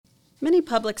Many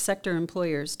public sector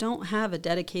employers don't have a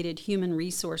dedicated human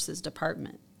resources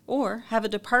department or have a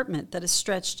department that is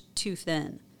stretched too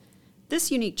thin.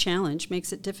 This unique challenge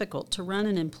makes it difficult to run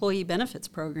an employee benefits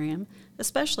program,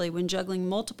 especially when juggling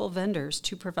multiple vendors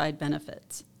to provide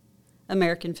benefits.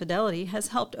 American Fidelity has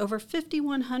helped over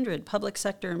 5,100 public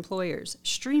sector employers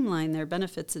streamline their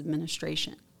benefits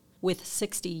administration. With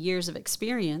 60 years of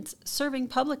experience serving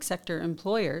public sector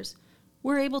employers,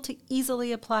 we're able to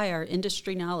easily apply our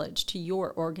industry knowledge to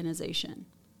your organization.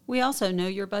 We also know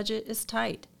your budget is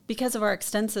tight. Because of our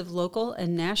extensive local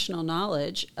and national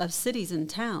knowledge of cities and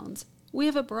towns, we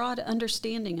have a broad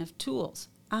understanding of tools,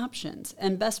 options,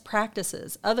 and best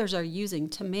practices others are using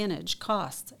to manage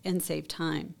costs and save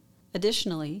time.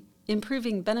 Additionally,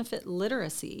 improving benefit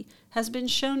literacy has been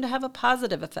shown to have a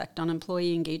positive effect on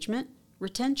employee engagement,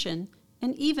 retention,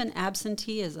 and even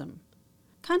absenteeism.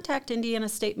 Contact Indiana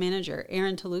State Manager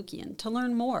Aaron Talukian to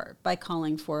learn more by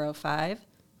calling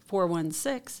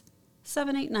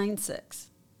 405-416-7896.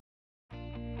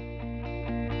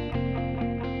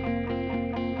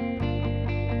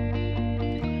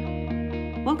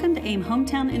 Welcome to AIM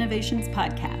Hometown Innovations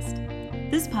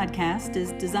Podcast. This podcast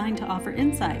is designed to offer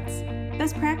insights,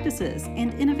 best practices,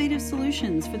 and innovative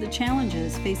solutions for the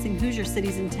challenges facing Hoosier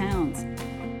cities and towns.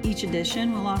 Each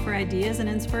edition will offer ideas and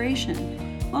inspiration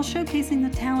while showcasing the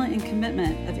talent and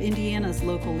commitment of Indiana's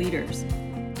local leaders.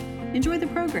 Enjoy the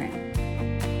program.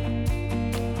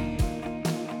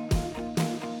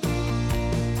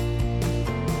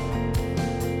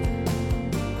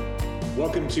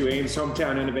 Welcome to AIM's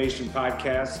Hometown Innovation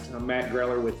Podcast. I'm Matt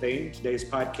Greller with AIM. Today's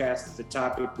podcast is a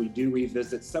topic we do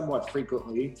revisit somewhat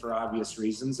frequently for obvious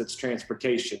reasons. It's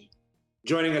transportation.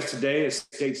 Joining us today is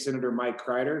State Senator Mike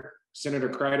Crider. Senator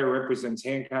Crider represents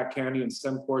Hancock County and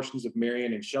some portions of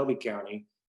Marion and Shelby County.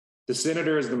 The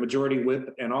senator is the majority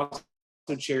whip and also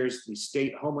chairs the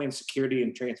State Homeland Security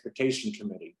and Transportation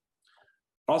Committee.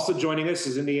 Also joining us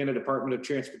is Indiana Department of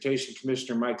Transportation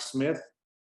Commissioner Mike Smith.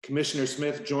 Commissioner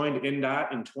Smith joined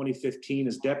INDOT in 2015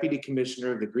 as Deputy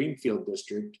Commissioner of the Greenfield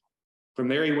District. From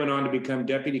there, he went on to become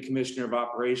Deputy Commissioner of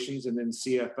Operations and then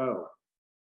CFO,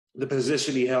 the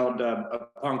position he held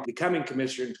upon becoming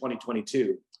Commissioner in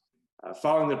 2022,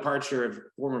 following the departure of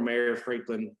former Mayor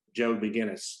Franklin Joe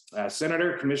McGinnis.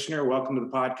 Senator, Commissioner, welcome to the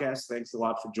podcast. Thanks a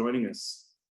lot for joining us.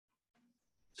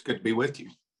 It's good to be with you.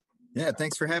 Yeah,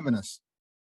 thanks for having us.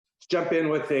 Let's jump in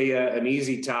with an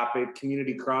easy topic,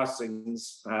 community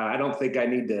crossings. I don't think I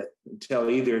need to tell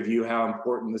either of you how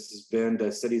important this has been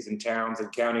to cities and towns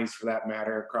and counties, for that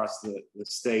matter, across the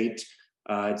state.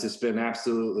 It's just been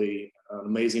absolutely an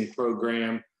amazing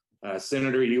program.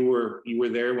 Senator, you were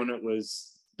there when it was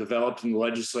developed in the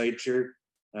legislature.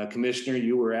 Commissioner,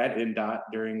 you were at INDOT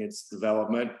during its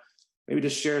development. Maybe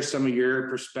just share some of your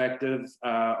perspective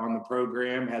on the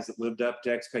program. Has it lived up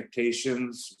to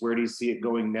expectations? Where do you see it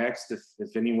going next, if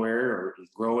anywhere, or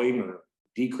growing or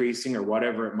decreasing or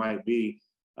whatever it might be?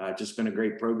 Just been a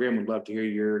great program. We'd love to hear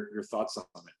your thoughts on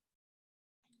it.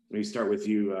 Let me start with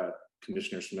you,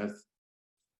 Commissioner Smith.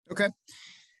 Okay.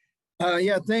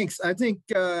 Yeah, thanks. I think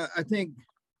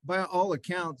by all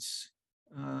accounts,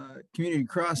 community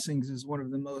crossings is one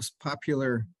of the most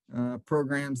popular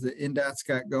programs that INDOT's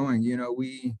got going. You know,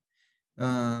 we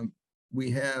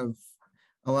have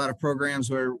a lot of programs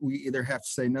where we either have to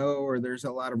say no or there's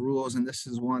a lot of rules, and this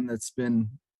is one that's been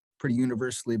pretty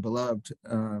universally beloved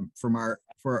for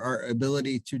our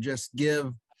ability to just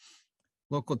give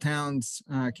local towns,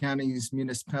 counties,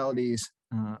 municipalities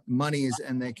monies,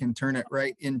 and they can turn it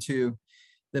right into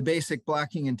the basic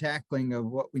blocking and tackling of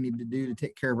what we need to do to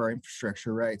take care of our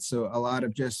infrastructure, right? So a lot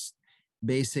of just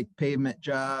basic pavement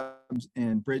jobs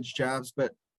and bridge jobs,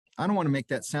 but I don't want to make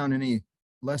that sound any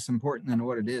less important than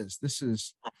what it is. This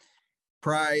is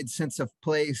pride, sense of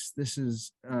place. This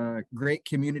is great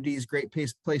communities, great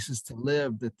places to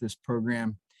live that this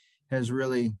program has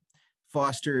really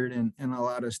fostered and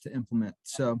allowed us to implement.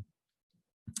 So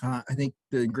I think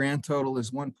the grand total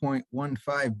is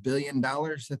 $1.15 billion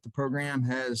that the program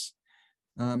has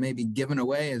maybe given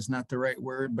away is not the right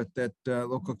word, but that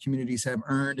local communities have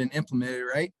earned and implemented,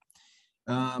 right?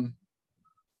 And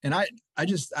I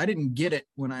didn't get it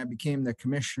when I became the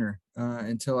commissioner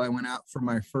until I went out for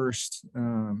my first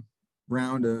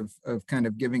round of kind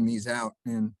of giving these out.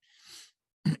 And,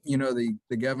 you know, the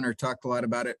governor talked a lot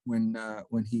about it when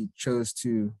he chose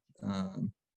to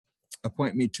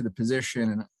appoint me to the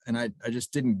position, and I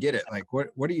just didn't get it. Like, what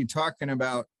are you talking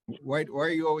about? Why are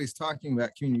you always talking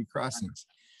about community crossings?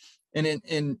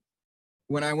 And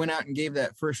when I went out and gave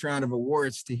that first round of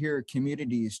awards, to hear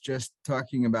communities just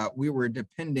talking about, we were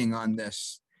depending on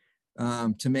this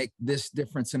to make this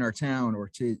difference in our town or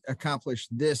to accomplish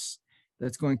this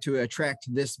that's going to attract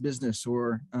this business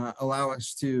or allow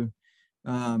us to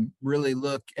really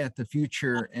look at the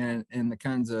future and the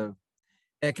kinds of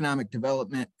economic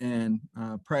development and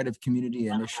pride of community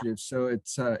initiatives. So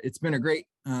it's been a great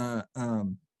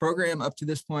program up to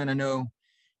this point. I know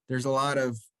there's a lot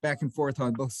of back and forth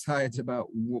on both sides about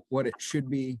what it should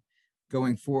be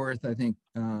going forth. I think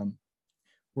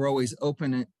we're always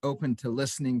open to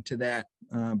listening to that,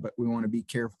 but we want to be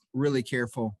really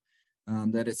careful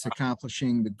that it's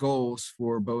accomplishing the goals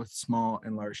for both small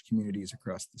and large communities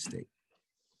across the state.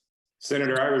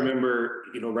 Senator, I remember,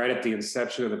 right at the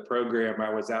inception of the program,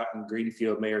 I was out in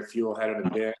Greenfield. Mayor Fuel had an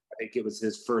event. I think it was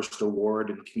his first award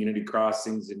in community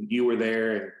crossings, and you were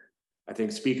there. And I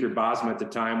think Speaker Bosma at the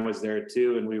time was there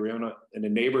too. And we were in a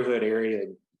neighborhood area,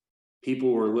 and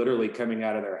people were literally coming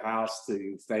out of their house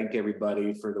to thank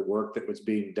everybody for the work that was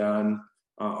being done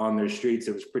on their streets.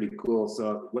 It was pretty cool.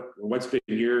 So what's been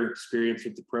your experience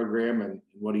with the program, and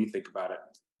what do you think about it?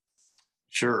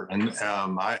 Sure. And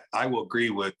I will agree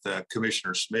with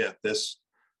Commissioner Smith. This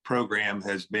program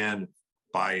has been,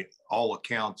 by all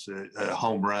accounts, a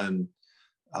home run.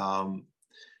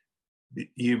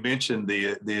 You mentioned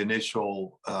the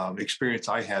initial experience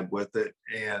I had with it.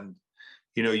 And,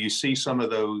 you see some of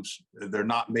those, they're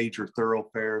not major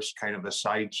thoroughfares, kind of a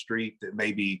side street that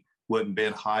maybe wouldn't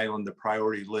been high on the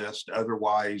priority list,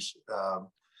 otherwise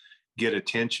get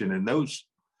attention. And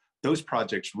those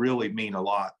projects really mean a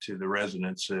lot to the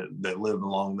residents that live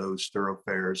along those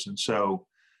thoroughfares. And so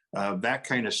that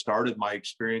kind of started my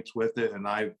experience with it. And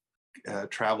I've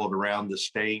traveled around the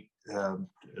state,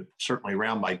 certainly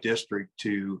around my district,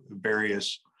 to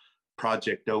various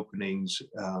project openings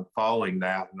following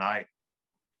that. And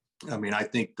I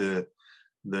think the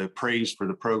praise for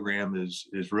the program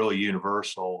is really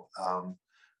universal.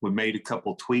 We made a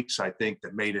couple tweaks, I think,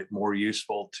 that made it more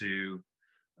useful to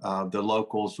the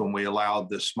locals when we allowed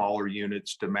the smaller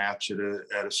units to match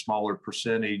at a smaller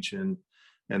percentage, and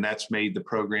that's made the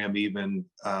program even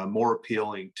more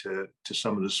appealing to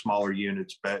some of the smaller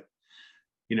units. But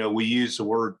we use the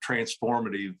word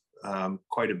transformative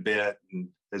quite a bit, and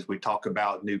as we talk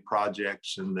about new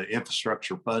projects, and the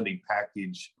infrastructure funding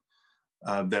package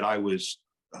that I was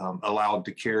allowed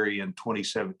to carry in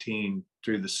 2017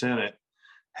 through the Senate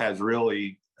has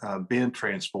really been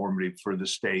transformative for the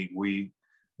state. We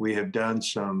have done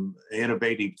some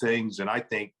innovative things, and I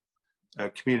think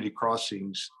Community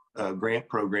Crossings grant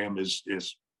program is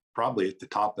probably at the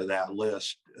top of that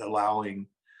list, allowing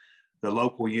the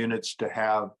local units to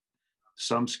have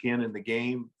some skin in the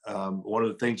game. One of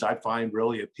the things I find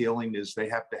really appealing is they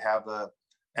have to have a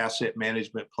asset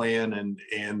management plan,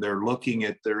 and they're looking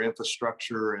at their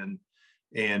infrastructure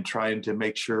and trying to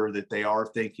make sure that they are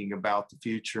thinking about the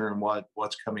future and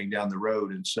what's coming down the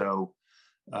road. And so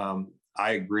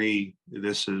I agree.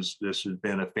 This has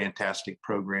been a fantastic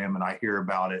program, and I hear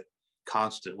about it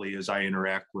constantly as I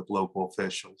interact with local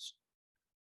officials.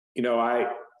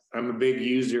 I'm a big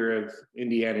user of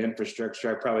Indiana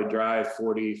infrastructure. I probably drive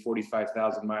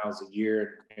 45,000 miles a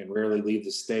year and rarely leave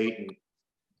the state. And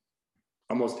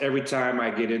almost every time I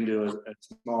get into a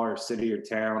smaller city or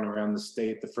town around the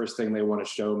state, the first thing they want to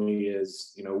show me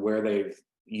is, where they've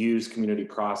used community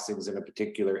crossings in a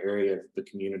particular area of the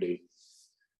community.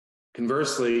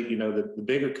 Conversely, the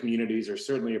bigger communities are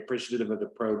certainly appreciative of the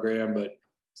program, but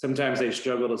sometimes they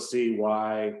struggle to see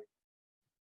why,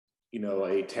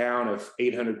 a town of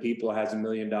 800 people has $1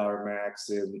 million max,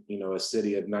 and, a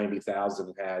city of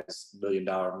 90,000 has $1 million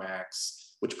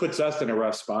max, which puts us in a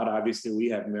rough spot. Obviously, we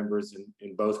have members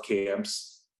in both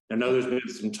camps. I know there's been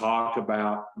some talk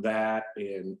about that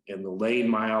in the lane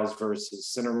miles versus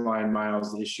center line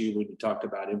miles issue when you talked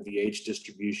about MVH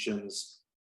distributions.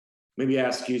 Maybe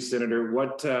ask you, Senator,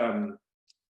 what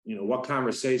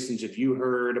conversations have you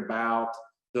heard about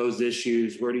those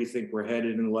issues? Where do you think we're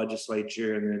headed in the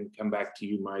legislature? And then come back to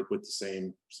you, Mike, with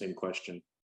the same question.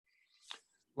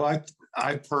 Well,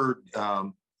 I've heard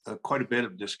quite a bit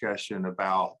of discussion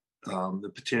about the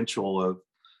potential of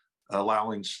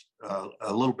allowing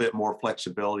a little bit more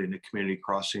flexibility in the Community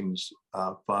Crossings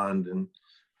Fund,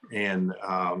 and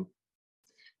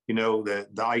the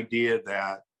idea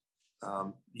that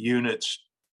units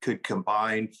could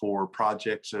combine for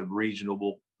projects of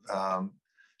reasonable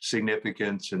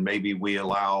significance, and maybe we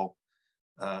allow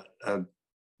a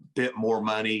bit more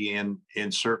money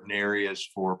in certain areas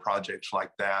for projects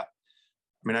like that.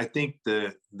 I think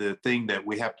the thing that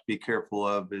we have to be careful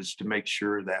of is to make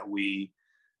sure that we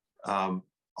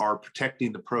are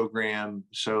protecting the program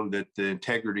so that the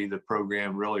integrity of the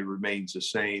program really remains the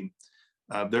same.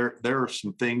 There are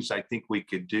some things I think we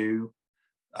could do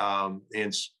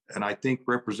And I think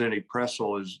Representative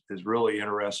Pressel is really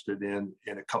interested in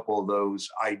a couple of those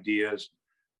ideas.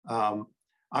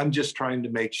 I'm just trying to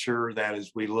make sure that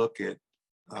as we look at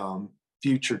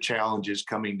future challenges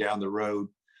coming down the road,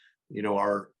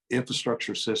 our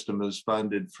infrastructure system is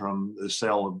funded from the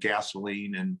sale of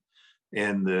gasoline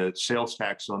and the sales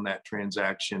tax on that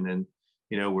transaction. And,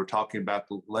 we're talking about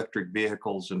the electric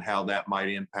vehicles and how that might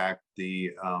impact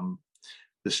the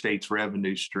state's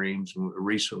revenue streams. And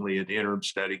recently at the interim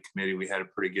study committee, we had a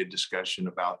pretty good discussion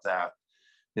about that.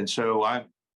 And so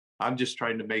I'm just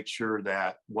trying to make sure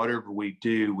that whatever we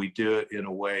do it in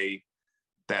a way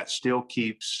that still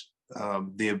keeps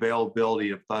the availability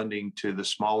of funding to the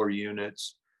smaller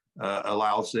units,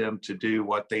 allows them to do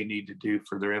what they need to do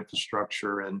for their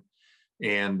infrastructure and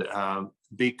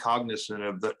be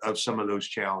cognizant of some of those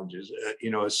challenges.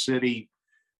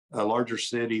 A larger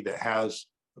city that has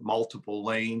multiple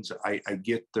lanes, I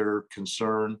get their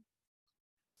concern.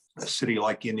 A city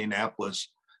like Indianapolis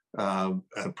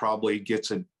probably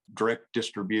gets a direct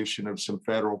distribution of some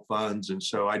federal funds. And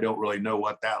so I don't really know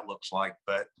what that looks like,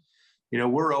 but,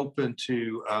 we're open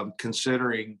to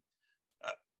considering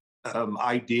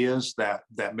ideas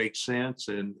that make sense.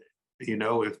 And,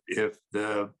 if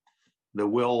the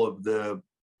will of the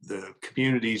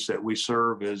communities that we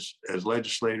serve as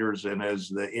legislators and as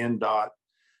the INDOT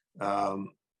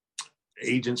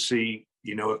agency,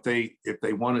 if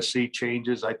they want to see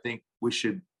changes, I think we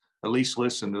should at least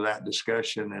listen to that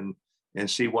discussion and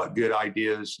see what good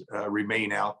ideas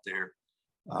remain out there.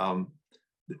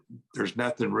 There's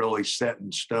nothing really set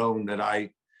in stone that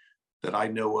I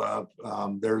know of.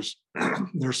 There's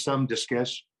some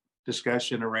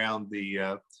discussion around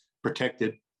the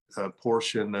protected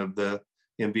portion of the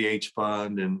MVH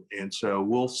fund, and so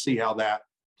we'll see how that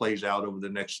plays out over the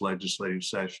next legislative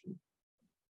session.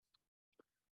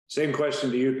 Same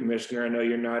question to you, Commissioner. I know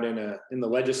you're not in the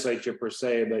legislature per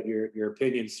se, but your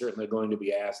opinion is certainly going to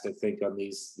be asked, I think, on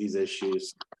these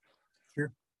issues.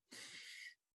 Sure.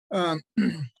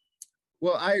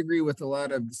 Well, I agree with a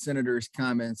lot of the senator's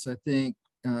comments. I think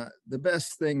the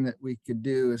best thing that we could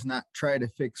do is not try to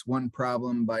fix one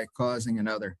problem by causing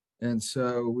another. And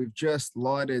so we've just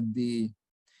lauded the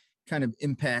kind of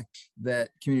impact that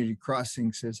community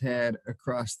crossings has had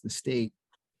across the state.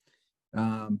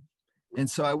 And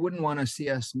so I wouldn't want to see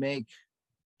us make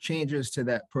changes to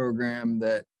that program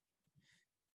that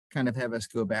kind of have us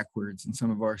go backwards in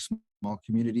some of our small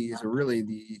communities, or really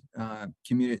the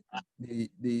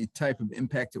type of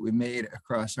impact that we made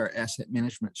across our asset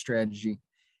management strategy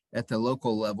at the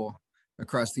local level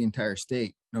across the entire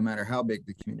state, no matter how big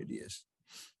the community is.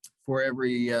 For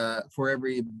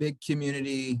every big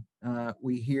community,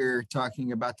 we hear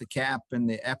talking about the cap and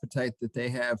the appetite that they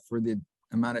have for the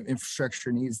amount of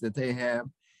infrastructure needs that they have.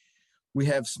 We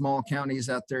have small counties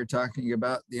out there talking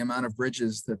about the amount of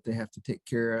bridges that they have to take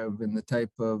care of and the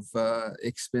type of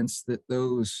expense that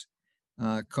those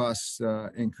costs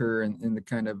incur, and the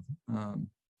kind of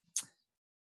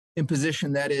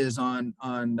imposition that is on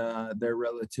their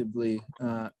relatively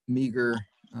meager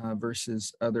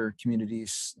versus other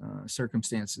communities'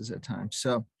 circumstances at times.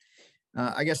 So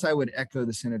I guess I would echo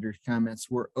the senator's comments.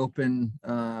 We're open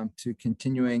to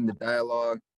continuing the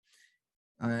dialogue.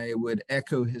 I would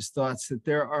echo his thoughts that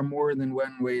there are more than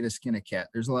one way to skin a cat.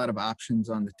 There's a lot of options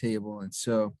on the table. And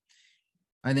so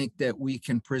I think that we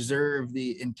can preserve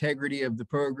the integrity of the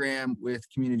program with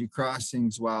community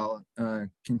crossings while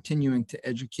continuing to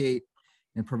educate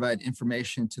and provide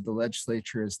information to the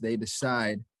legislature as they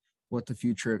decide what the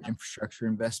future of infrastructure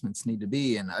investments need to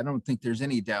be. And I don't think there's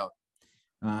any doubt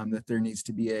that there needs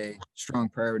to be a strong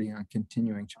priority on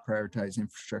continuing to prioritize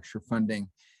infrastructure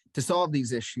funding to solve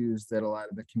these issues that a lot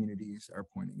of the communities are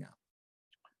pointing out.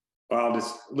 Well, I'll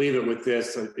just leave it with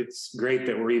this. It's great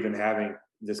that we're even having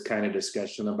this kind of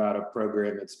discussion about a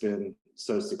program that's been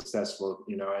so successful.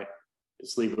 I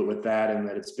just leave it with that, and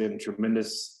that it's been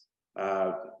tremendous.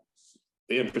 The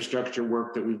infrastructure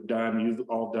work that we've done, you've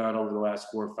all done over the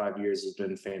last 4 or 5 years, has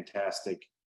been fantastic.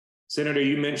 Senator,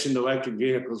 you mentioned electric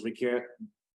vehicles. We can't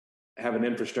have an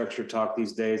infrastructure talk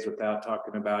these days without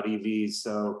talking about EVs.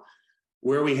 So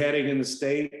where are we heading in the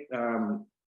state?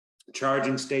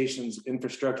 Charging stations,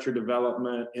 infrastructure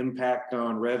development, impact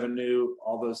on revenue,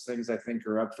 all those things I think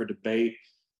are up for debate.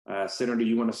 Senator, do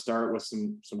you want to start with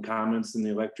some comments in the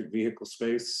electric vehicle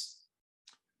space?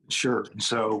 Sure.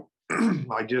 So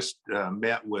I just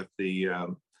met with the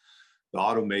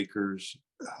automakers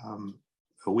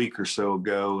a week or so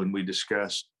ago, and we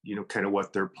discussed, kind of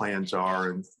what their plans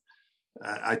are. And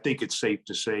I think it's safe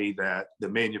to say that the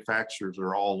manufacturers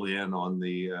are all in on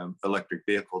the electric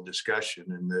vehicle discussion.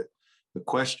 And the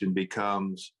question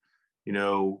becomes,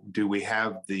 do we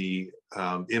have the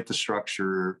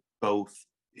infrastructure both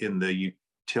in the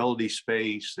utility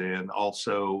space and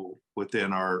also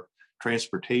within our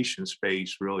transportation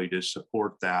space really to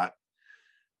support that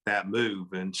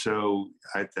move? And so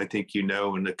I think,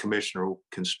 and the commissioner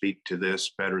can speak to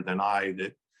this better than I,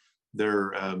 that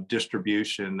their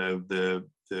distribution of the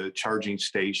charging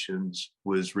stations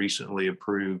was recently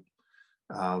approved,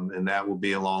 and that will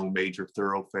be along major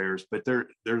thoroughfares. But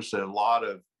there's a lot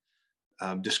of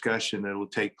discussion that will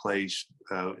take place.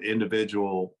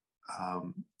 Individual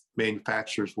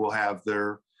manufacturers will have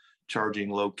their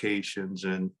charging locations,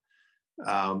 and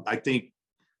I think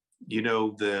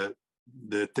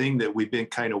the thing that we've been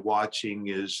kind of watching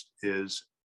is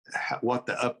what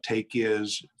the uptake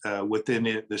is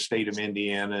within the state of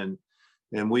Indiana,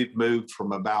 and we've moved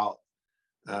from about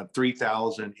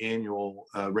 3,000 annual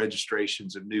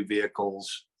registrations of new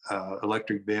vehicles,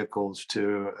 electric vehicles,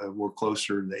 to we're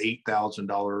closer to the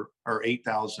 $8,000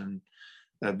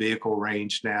 vehicle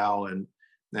range now, and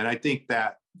I think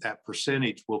that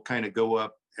percentage will kind of go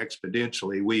up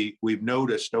exponentially. We've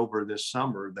noticed over this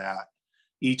summer that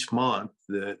each month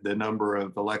the number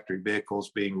of electric vehicles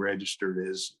being registered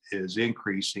is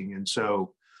increasing, and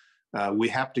so we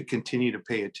have to continue to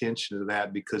pay attention to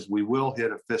that because we will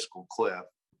hit a fiscal cliff.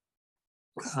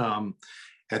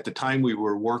 At the time we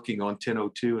were working on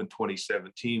 1002 in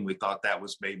 2017, we thought that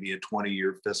was maybe a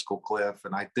 20-year fiscal cliff,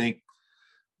 and I think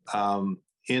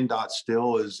INDOT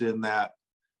still is in that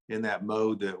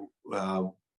mode that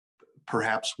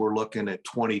perhaps we're looking at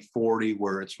 2040,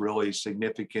 where it's really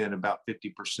significant, about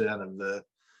 50%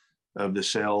 of the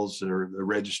sales or the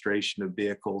registration of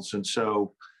vehicles. And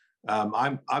so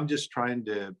I'm just trying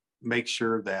to make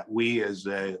sure that we as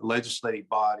a legislative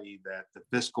body, that the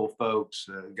fiscal folks,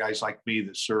 guys like me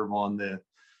that serve on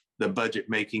the budget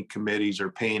making committees,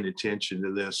 are paying attention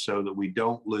to this so that we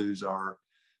don't lose our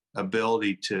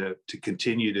ability to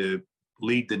continue to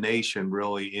lead the nation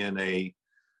really in a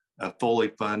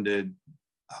fully funded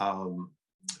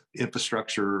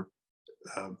infrastructure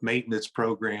maintenance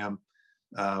program.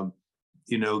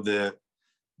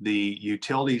 The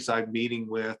utilities I'm meeting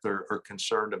with are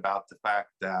concerned about the fact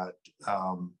that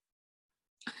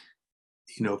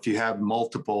if you have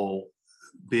multiple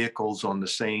vehicles on the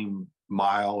same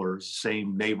mile or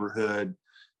same neighborhood,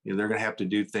 they're going to have to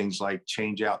do things like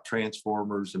change out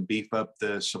transformers and beef up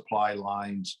the supply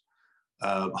lines.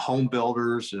 Home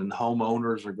builders and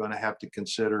homeowners are going to have to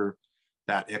consider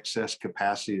that excess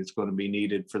capacity that's going to be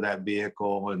needed for that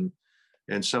vehicle.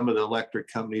 And some of the electric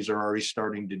companies are already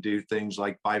starting to do things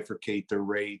like bifurcate their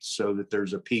rates so that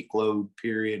there's a peak load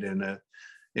period and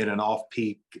an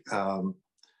off-peak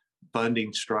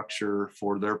funding structure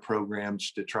for their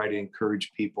programs to try to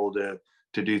encourage people to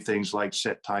do things like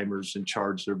set timers and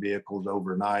charge their vehicles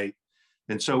overnight.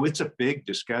 And so it's a big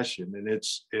discussion, and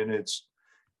it's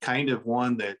kind of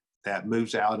one that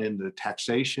moves out in the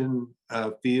taxation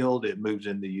field. It moves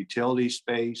in the utility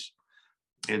space.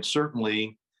 And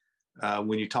certainly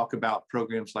when you talk about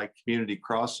programs like community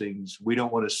crossings, we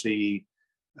don't want to see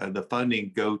the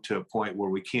funding go to a point where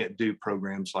we can't do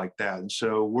programs like that. And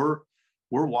so we're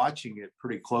watching it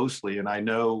pretty closely. And I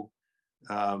know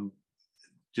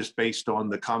just based on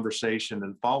the conversation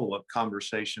and follow-up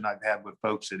conversation I've had with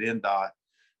folks at INDOT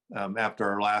after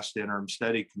our last interim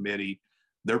study committee,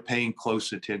 they're paying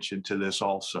close attention to this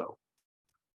also.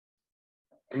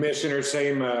 Commissioner,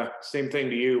 same thing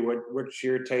to you. What's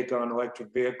your take on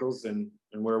electric vehicles and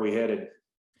where are we headed?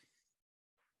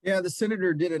 Yeah, the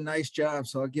senator did a nice job,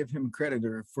 so I'll give him credit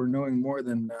for knowing more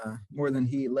than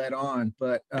he let on.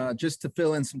 But just to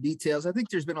fill in some details, I think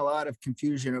there's been a lot of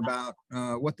confusion about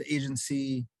what the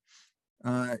agency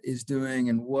is doing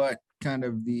and what kind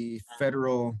of the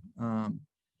federal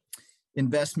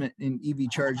investment in EV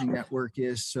charging network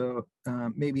is. So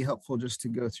maybe helpful just to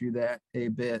go through that a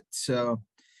bit. So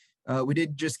we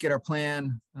did just get our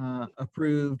plan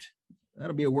approved.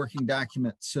 That'll be a working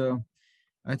document. So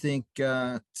I think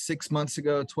 6 months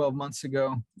ago, 12 months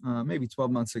ago, maybe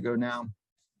 12 months ago now,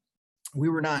 we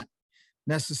were not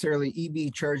necessarily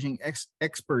EV charging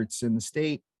experts in the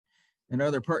state, and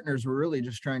other partners were really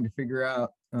just trying to figure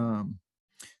out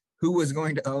who was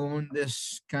going to own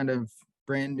this kind of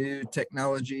brand new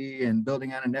technology and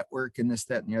building on a network and this,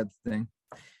 that, and the other thing.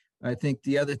 I think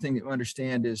the other thing that we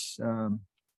understand is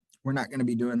we're not going to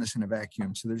be doing this in a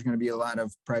vacuum. So there's going to be a lot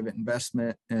of private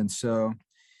investment. And so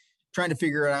trying to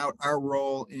figure out our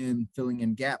role in filling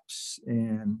in gaps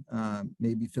and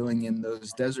maybe filling in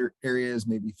those desert areas,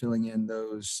 maybe filling in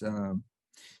those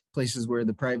places where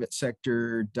the private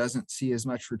sector doesn't see as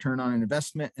much return on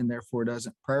investment and therefore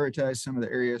doesn't prioritize some of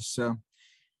the areas. So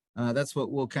That's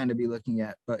what we'll kind of be looking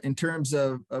at. But in terms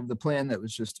of the plan that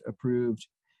was just approved,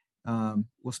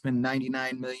 we'll spend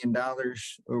 $99 million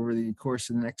over the course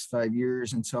of the next 5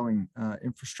 years installing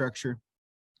infrastructure.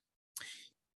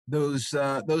 Those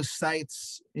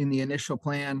sites in the initial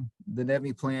plan, the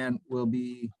NEVI plan, will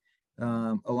be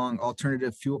along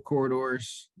alternative fuel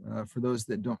corridors. For those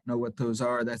that don't know what those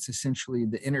are, that's essentially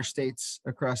the interstates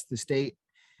across the state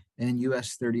and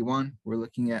US 31. We're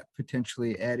looking at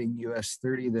potentially adding US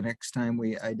 30 the next time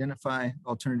we identify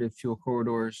alternative fuel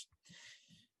corridors.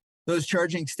 Those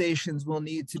charging stations will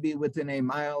need to be within a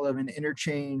mile of an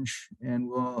interchange and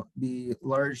will be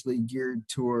largely geared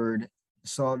toward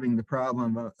solving the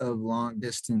problem of long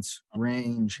distance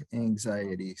range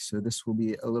anxiety. So this will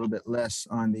be a little bit less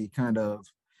on the kind of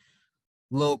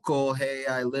local, hey,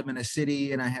 I live in a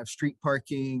city and I have street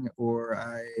parking, or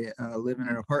I live in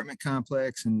an apartment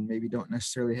complex and maybe don't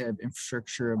necessarily have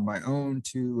infrastructure of my own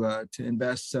to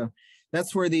invest. So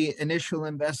that's where the initial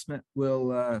investment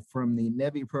will, from the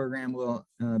NEVI program, will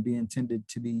be intended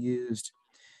to be used.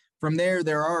 From there,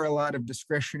 there are a lot of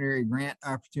discretionary grant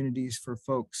opportunities for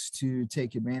folks to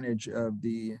take advantage of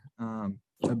the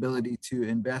ability to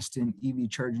invest in EV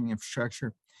charging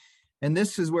infrastructure. And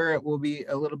this is where it will be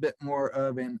a little bit more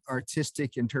of an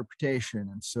artistic interpretation.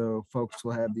 And so folks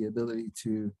will have the ability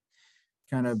to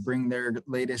kind of bring their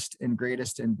latest and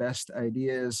greatest and best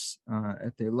ideas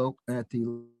at the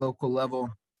local level.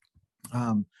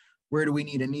 Where do we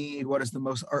need? What is the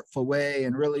most artful way?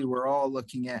 And really, we're all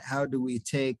looking at how do we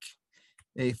take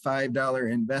a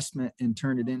 $5 investment and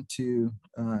turn it into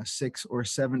 $6 or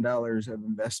 $7 of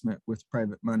investment with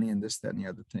private money and this, that, and the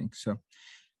other thing. So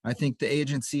I think the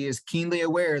agency is keenly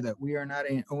aware that we are not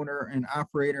an owner and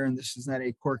operator, and this is not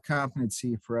a core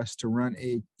competency for us to run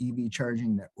a EV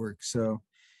charging network. So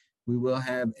we will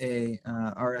have a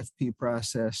RFP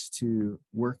process to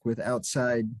work with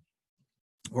outside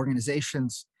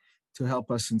organizations to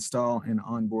help us install and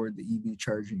onboard the EV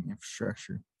charging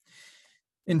infrastructure.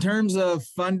 In terms of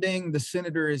funding, the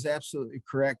senator is absolutely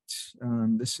correct.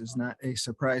 This is not a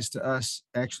surprise to us.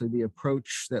 Actually, the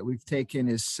approach that we've taken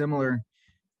is similar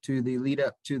to the lead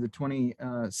up to the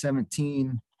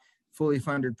 2017 fully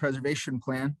funded preservation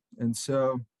plan. And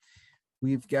so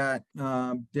we've got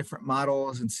different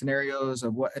models and scenarios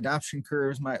of what adoption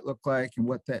curves might look like and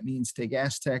what that means to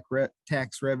gas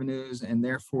tax revenues, and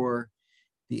therefore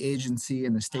the agency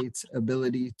and the state's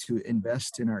ability to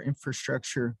invest in our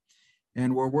infrastructure.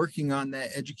 And we're working on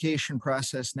that education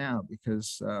process now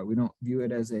because we don't view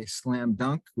it as a slam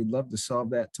dunk. We'd love to solve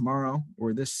that tomorrow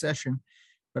or this session,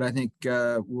 but I think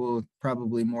we'll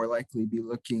probably more likely be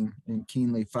looking and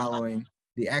keenly following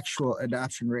the actual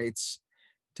adoption rates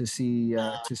to see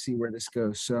where this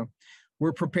goes. So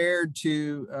we're prepared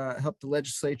to help the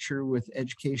legislature with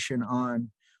education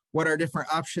on what our different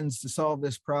options to solve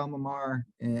this problem are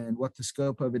and what the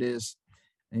scope of it is.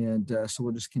 And so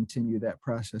we'll just continue that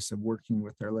process of working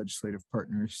with our legislative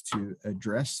partners to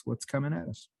address what's coming at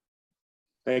us.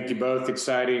 Thank you both.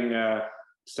 Exciting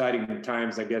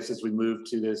times, I guess, as we move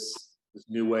to this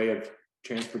new way of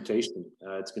transportation.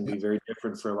 It's going to be very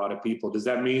different for a lot of people. Does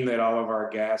that mean that all of our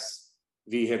gas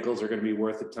vehicles are going to be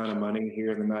worth a ton of money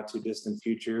here in the not too distant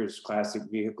future as classic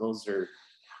vehicles? Or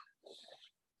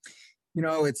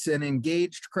it's an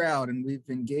engaged crowd, and we've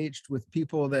engaged with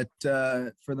people that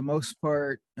for the most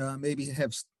part maybe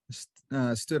have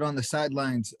stood on the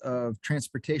sidelines of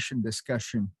transportation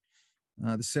discussion.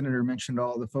 The senator mentioned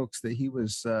all the folks that he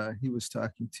was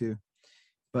talking to,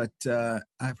 but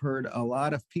I've heard a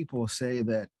lot of people say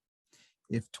that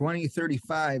if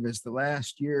 2035 is the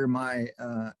last year my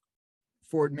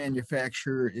Ford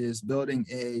manufacturer is building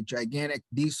a gigantic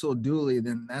diesel dually,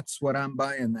 then that's what I'm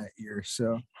buying that year.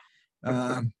 So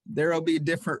there'll be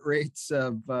different rates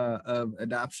of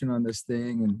adoption on this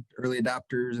thing, and early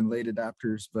adopters and late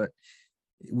adopters, but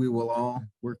we will all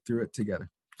work through it together.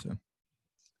 So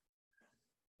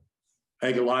I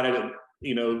think a lot of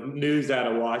news out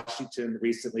of Washington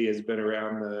recently has been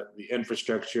around the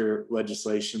infrastructure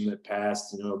legislation that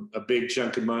passed. A big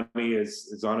chunk of money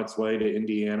is on its way to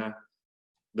Indiana.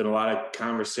 Been a lot of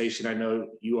conversation. I know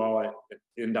you all at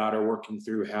INDOT are working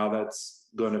through how that's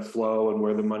going to flow and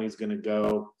where the money's going to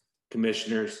go.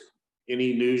 Commissioners,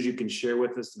 any news you can share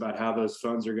with us about how those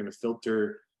funds are going to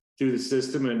filter through the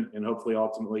system and hopefully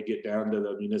ultimately get down to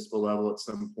the municipal level at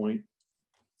some point?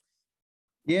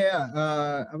 Yeah,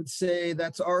 I would say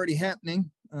that's already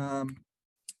happening.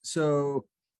 So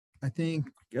I think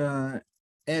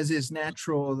as is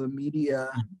natural, the media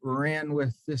ran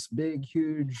with this big,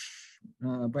 huge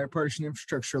bipartisan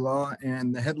infrastructure law,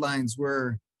 and the headlines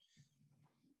were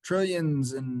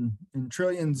trillions and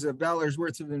trillions of dollars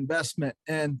worth of investment.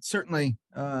 And certainly,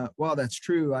 while that's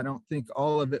true, I don't think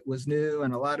all of it was new,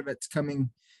 and a lot of it's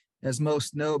coming, as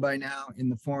most know by now, in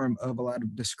the form of a lot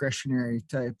of discretionary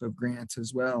type of grants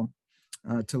as well,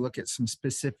 to look at some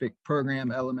specific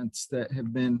program elements that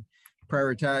have been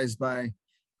prioritized by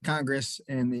Congress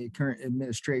and the current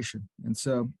administration. And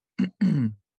so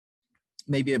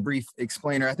maybe a brief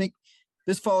explainer. I think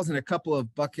this falls in a couple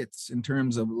of buckets in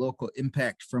terms of local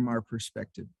impact from our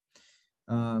perspective.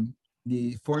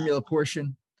 The formula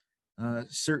portion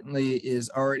certainly is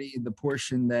already the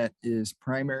portion that is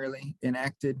primarily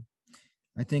enacted.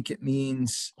 I think it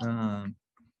means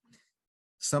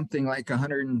something like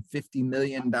 $150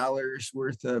 million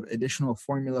worth of additional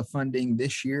formula funding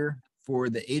this year for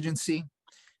the agency.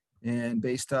 And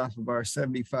based off of our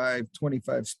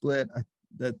 75-25 split,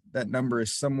 that number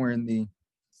is somewhere in the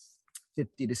 $50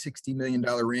 to $60 million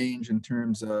range in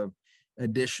terms of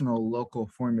additional local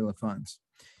formula funds.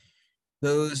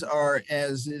 Those are,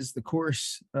 as is the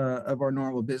course of our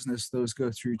normal business, those go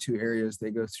through two areas.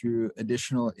 They go through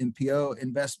additional MPO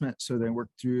investment. So they work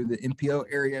through the MPO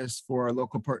areas for our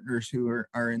local partners who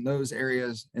are in those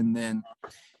areas, and then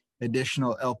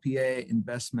additional LPA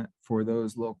investment for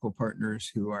those local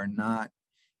partners who are not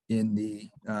in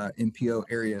the MPO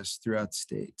areas throughout the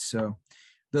state. So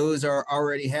those are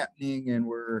already happening, and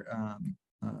we're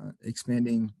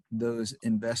expanding those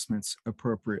investments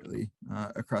appropriately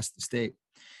across the state.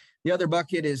 The other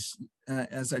bucket is,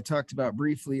 as I talked about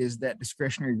briefly, is that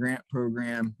discretionary grant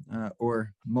program,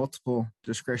 or multiple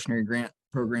discretionary grant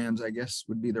programs, I guess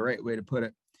would be the right way to put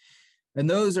it. And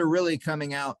those are really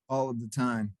coming out all of the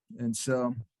time. And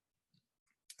so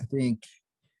I think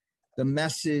the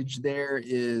message there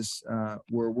is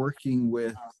we're working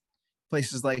with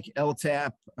places like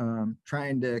LTAP,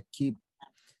 trying to keep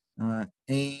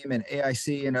AIM and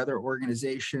AIC and other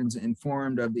organizations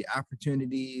informed of the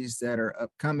opportunities that are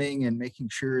upcoming, and making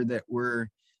sure that we're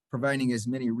providing as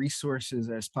many resources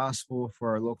as possible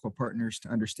for our local partners to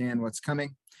understand what's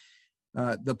coming.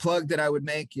 The plug that I would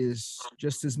make is,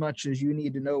 just as much as you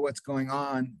need to know what's going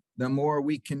on, the more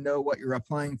we can know what you're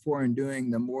applying for and doing,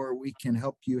 the more we can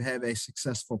help you have a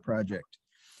successful project.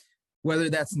 Whether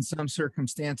that's in some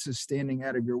circumstances standing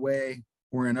out of your way,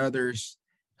 or in others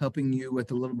helping you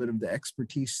with a little bit of the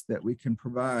expertise that we can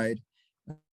provide.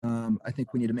 I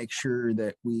think we need to make sure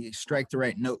that we strike the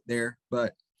right note there,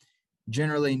 but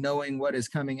generally knowing what is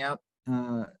coming out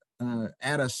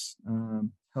at us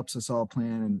helps us all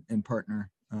plan and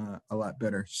partner a lot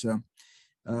better. So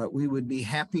we would be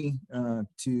happy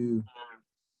to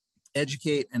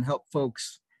educate and help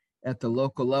folks at the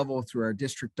local level through our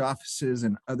district offices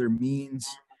and other means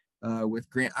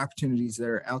with grant opportunities that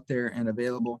are out there and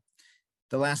available.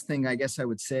 The last thing I guess I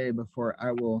would say before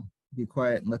I will be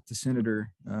quiet and let the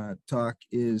senator talk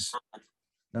is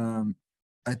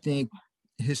I think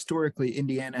historically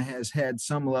Indiana has had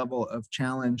some level of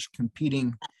challenge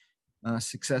competing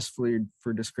successfully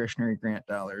for discretionary grant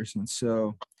dollars. And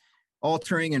so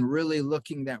altering and really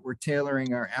looking that we're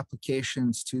tailoring our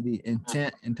applications to the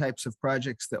intent and types of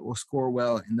projects that will score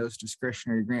well in those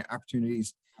discretionary grant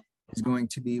opportunities is going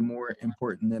to be more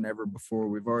important than ever before.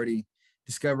 We've already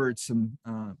discovered some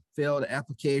failed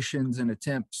applications and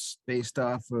attempts based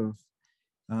off of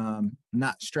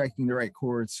not striking the right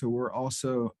chord. So we're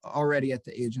also already at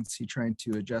the agency trying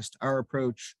to adjust our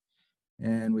approach.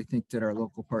 And we think that our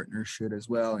local partners should as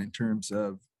well, in terms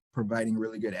of providing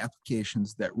really good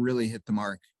applications that really hit the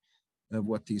mark of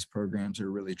what these programs are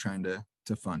really trying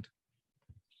to fund.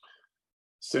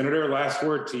 Senator, last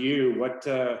word to you. What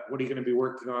are you going to be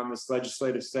working on this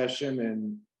legislative session,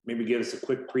 and maybe give us a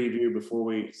quick preview before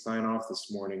we sign off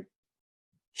this morning?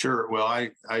 Sure. Well,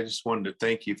 I just wanted to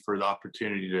thank you for the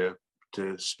opportunity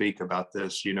to speak about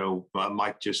this. You know,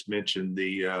 Mike just mentioned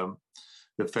the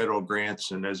federal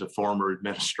grants, and as a former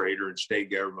administrator in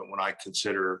state government, when I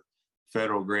consider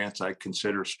federal grants, I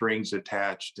consider strings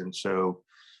attached. And so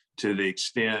to the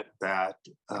extent that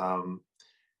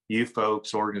you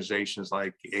folks, organizations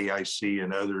like AIC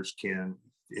and others can,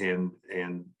 and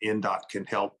INDOT can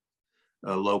help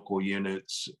local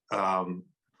units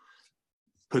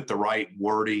put the right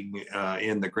wording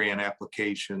in the grant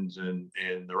applications and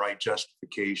the right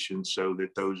justification so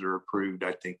that those are approved,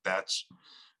 I think that's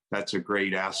a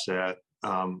great asset.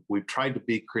 We've tried to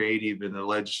be creative in the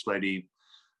legislative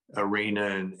arena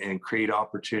and create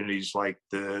opportunities like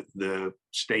the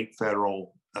state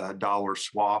federal dollar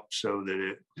swap, so that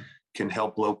it can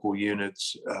help local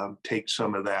units take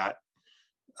some of that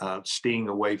sting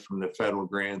away from the federal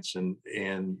grants and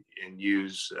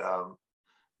use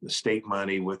the state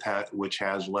money which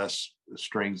has less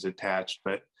strings attached.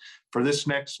 But for this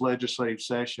next legislative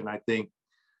session, I think,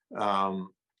 I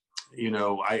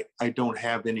don't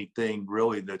have anything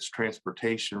really that's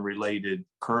transportation related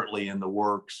currently in the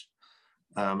works.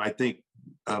 I think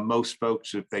most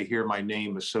folks, if they hear my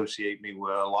name, associate me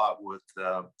a lot with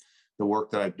the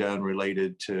work that I've done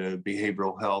related to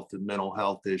behavioral health and mental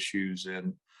health issues.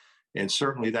 And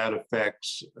certainly that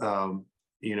affects,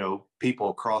 people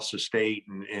across the state,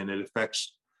 and it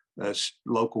affects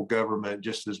local government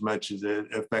just as much as it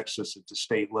affects us at the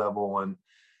state level. And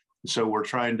so we're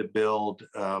trying to build,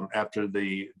 after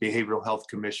the Behavioral Health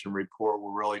Commission report,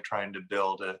 we're really trying to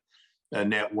build a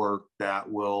network that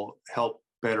will help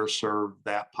better serve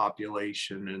that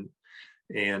population.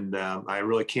 And I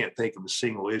really can't think of a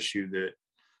single issue that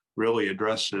really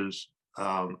addresses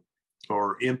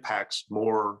or impacts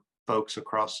more folks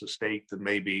across the state than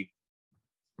maybe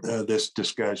this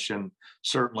discussion.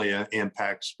 Certainly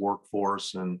impacts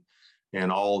workforce, and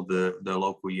all of the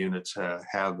local units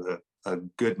have a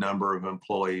good number of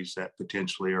employees that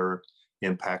potentially are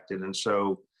impacted. And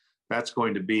so that's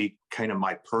going to be kind of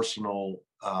my personal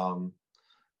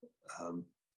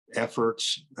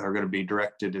efforts are going to be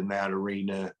directed in that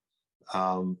arena.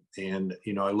 And,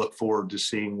 I look forward to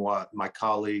seeing what my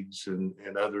colleagues and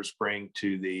others bring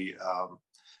to the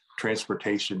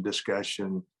transportation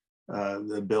discussion.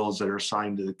 The bills that are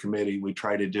assigned to the committee, we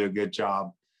try to do a good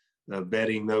job of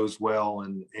vetting those well,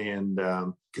 and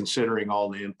considering all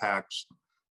the impacts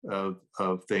of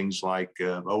things like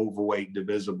overweight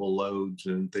divisible loads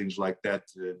and things like that.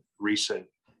 The recent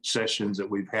sessions that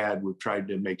we've had, we've tried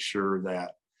to make sure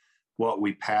that what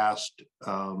we passed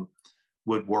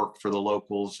would work for the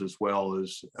locals as well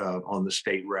as on the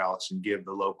state routes, and give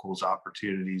the locals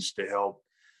opportunities to help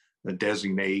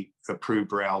designate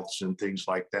approved routes and things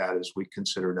like that as we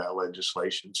consider that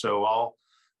legislation. So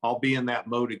I'll be in that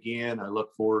mode again. I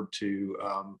look forward to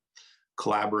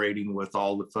collaborating with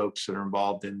all the folks that are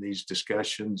involved in these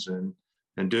discussions, and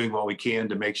doing what we can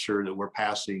to make sure that we're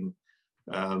passing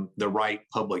the right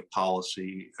public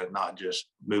policy and not just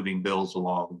moving bills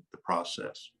along the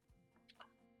process.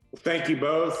 Well, thank you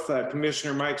both,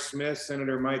 Commissioner Mike Smith,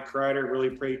 Senator Mike Crider. Really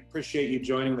appreciate you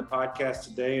joining the podcast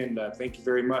today, and thank you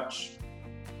very much.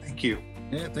 Thank you.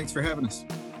 Yeah, thanks for having us.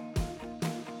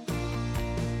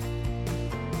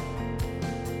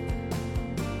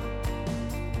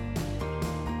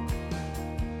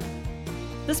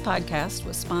 This podcast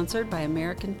was sponsored by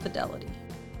American Fidelity.